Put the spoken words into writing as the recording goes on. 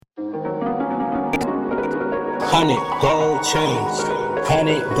100 gold chains,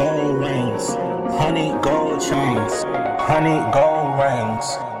 100 gold rings, 100 gold chains, 100 gold rings,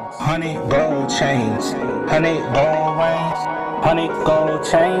 100 gold chains, 100 gold rings, 100 gold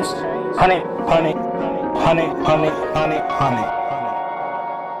chains, 100, 100, 100, 100, 100, 100.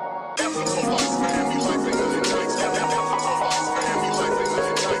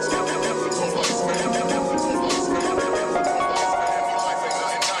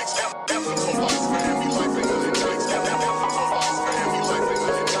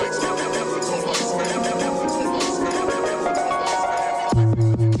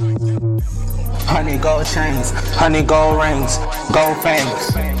 Honey gold chains, honey gold rings, gold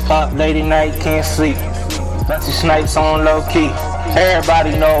fangs. Up late at night, can't sleep. Bunch of snipes on low key.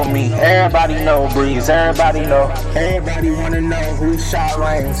 Everybody know me, everybody know Breez, everybody know. Everybody wanna know who shot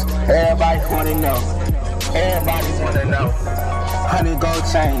rings. Everybody wanna know. Everybody wanna know. Honey gold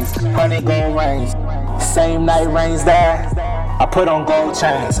chains, honey gold rings. Same night rains there. I put on gold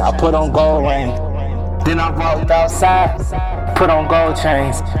chains, I put on gold rings. Then I walked outside, put on gold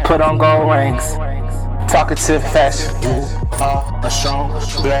chains, put on gold rings. Talkative fashion, you are a strong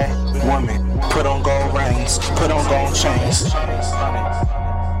black woman. Put on gold rings, put on gold chains.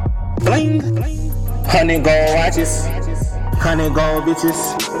 Bling, 100 gold watches, 100 gold bitches,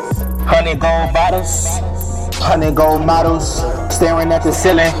 100 gold bottles, 100 gold models. Staring at the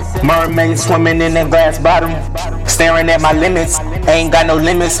ceiling, mermaids swimming in the glass bottom. Staring at my limits, ain't got no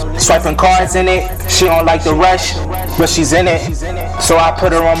limits. Swiping cards in it, she don't like the rush, but she's in it. So I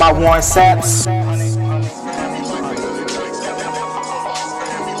put her on my worn saps.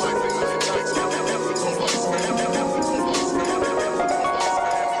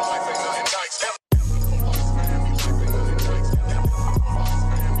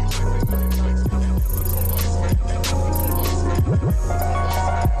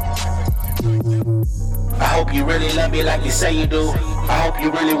 I hope you really love me like you say you do. I hope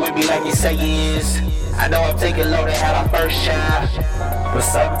you really with me like you say you is. I know I'm taking low to have our first child, but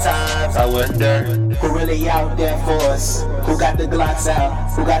sometimes I wonder who really out there for us. Who got the Glocks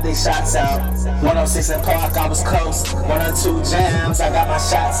out? Who got their shots out? 106 in Park, I was close. 102 jams, I got my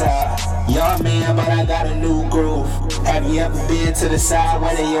shots out. Young man, but I got a new groove. Have you ever been to the side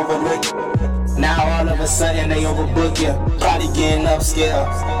where they overlook you? Now all of a sudden they overbook you. Probably getting upscale.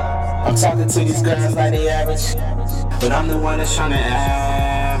 I'm talking to these girls like they average, but I'm the one that's trying to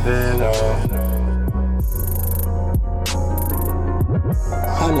average.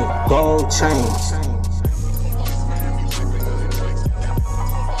 100 gold chains.